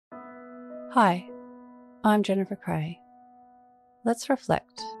Hi, I'm Jennifer Cray. Let's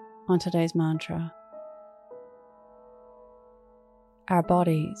reflect on today's mantra. Our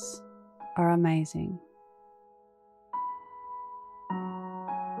bodies are amazing.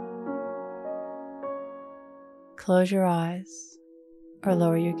 Close your eyes or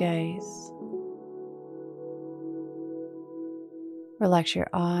lower your gaze. Relax your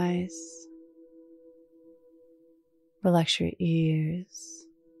eyes. Relax your ears.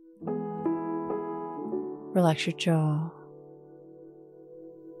 Relax your jaw.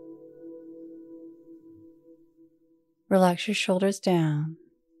 Relax your shoulders down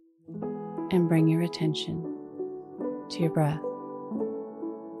and bring your attention to your breath.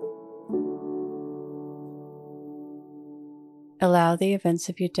 Allow the events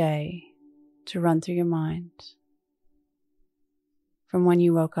of your day to run through your mind, from when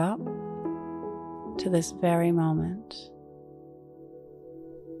you woke up to this very moment,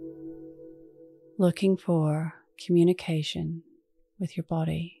 looking for communication with your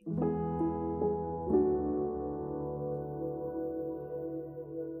body.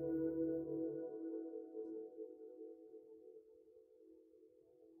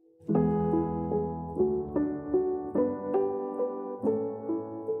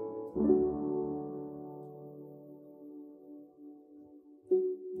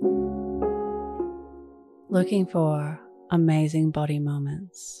 Looking for amazing body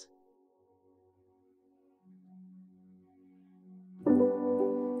moments.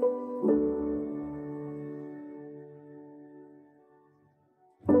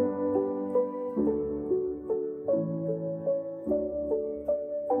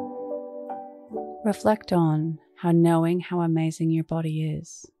 Reflect on how knowing how amazing your body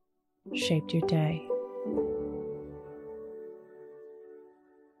is shaped your day.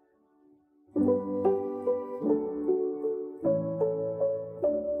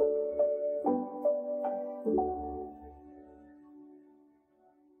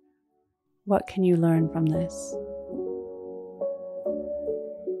 What can you learn from this?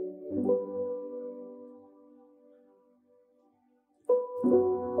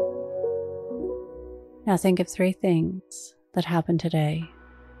 Now think of 3 things that happened today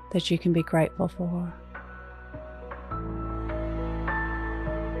that you can be grateful for.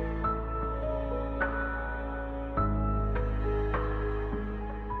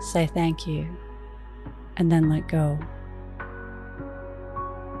 Say thank you, and then let go.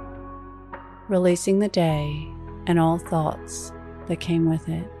 Releasing the day and all thoughts that came with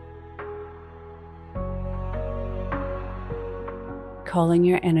it. Calling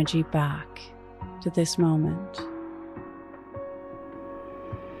your energy back to this moment.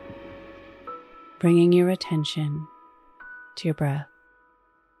 Bringing your attention to your breath.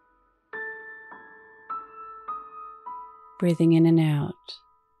 Breathing in and out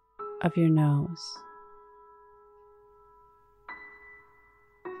of your nose.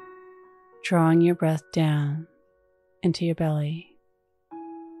 Drawing your breath down into your belly,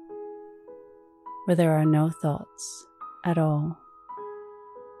 where there are no thoughts at all.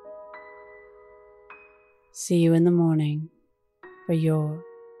 See you in the morning for your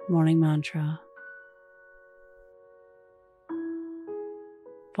morning mantra.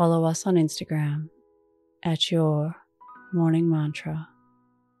 Follow us on Instagram at Your Morning Mantra.